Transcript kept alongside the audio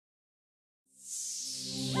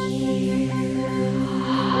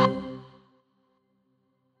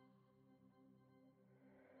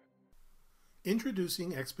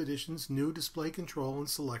Introducing Xpedition's new display control and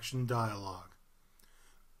selection dialog.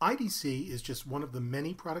 IDC is just one of the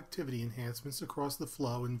many productivity enhancements across the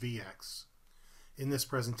flow in VX. In this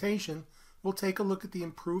presentation, we'll take a look at the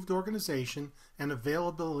improved organization and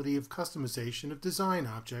availability of customization of design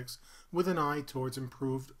objects with an eye towards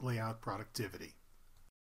improved layout productivity.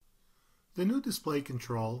 The new display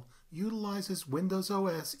control utilizes Windows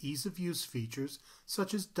OS ease-of-use features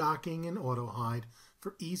such as docking and auto-hide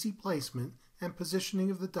for easy placement and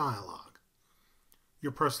positioning of the dialog.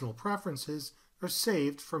 Your personal preferences are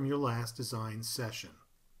saved from your last design session.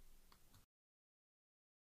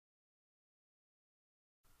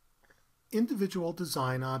 Individual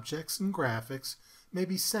design objects and graphics may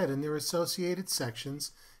be set in their associated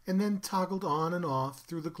sections and then toggled on and off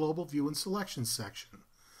through the Global View and Selection section,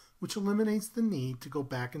 which eliminates the need to go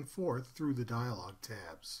back and forth through the dialog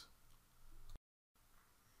tabs.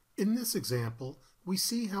 In this example, we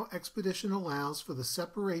see how Xpedition allows for the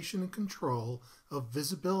separation and control of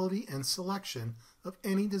visibility and selection of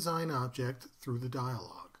any design object through the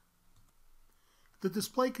dialog. The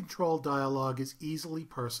display control dialog is easily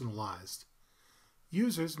personalized.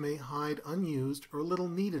 Users may hide unused or little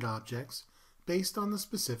needed objects based on the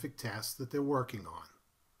specific tasks that they're working on.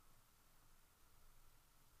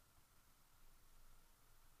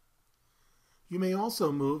 You may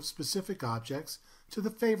also move specific objects to the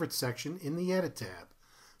Favorites section in the Edit tab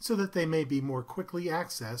so that they may be more quickly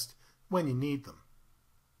accessed when you need them.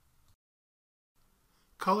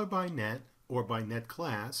 Color by Net or by Net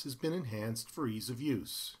Class has been enhanced for ease of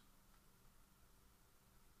use.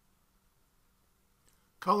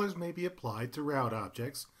 Colors may be applied to route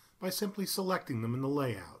objects by simply selecting them in the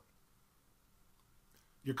layout.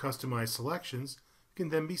 Your customized selections can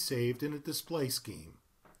then be saved in a display scheme,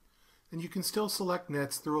 and you can still select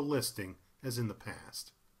nets through a listing as in the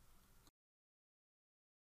past.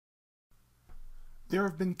 There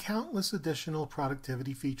have been countless additional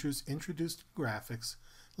productivity features introduced in graphics,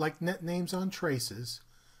 like net names on traces,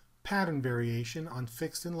 pattern variation on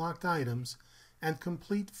fixed and locked items, and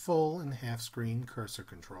complete full and half-screen cursor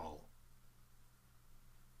control.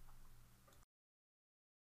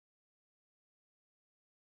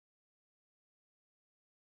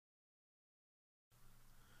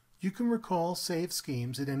 You can recall saved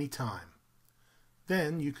schemes at any time.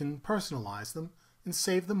 Then you can personalize them and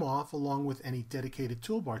save them off along with any dedicated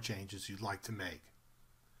toolbar changes you'd like to make.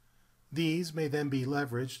 These may then be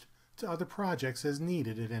leveraged to other projects as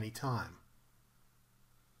needed at any time.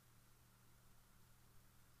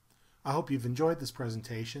 I hope you've enjoyed this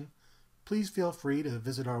presentation. Please feel free to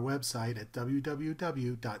visit our website at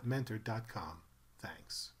www.mentor.com.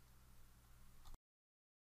 Thanks.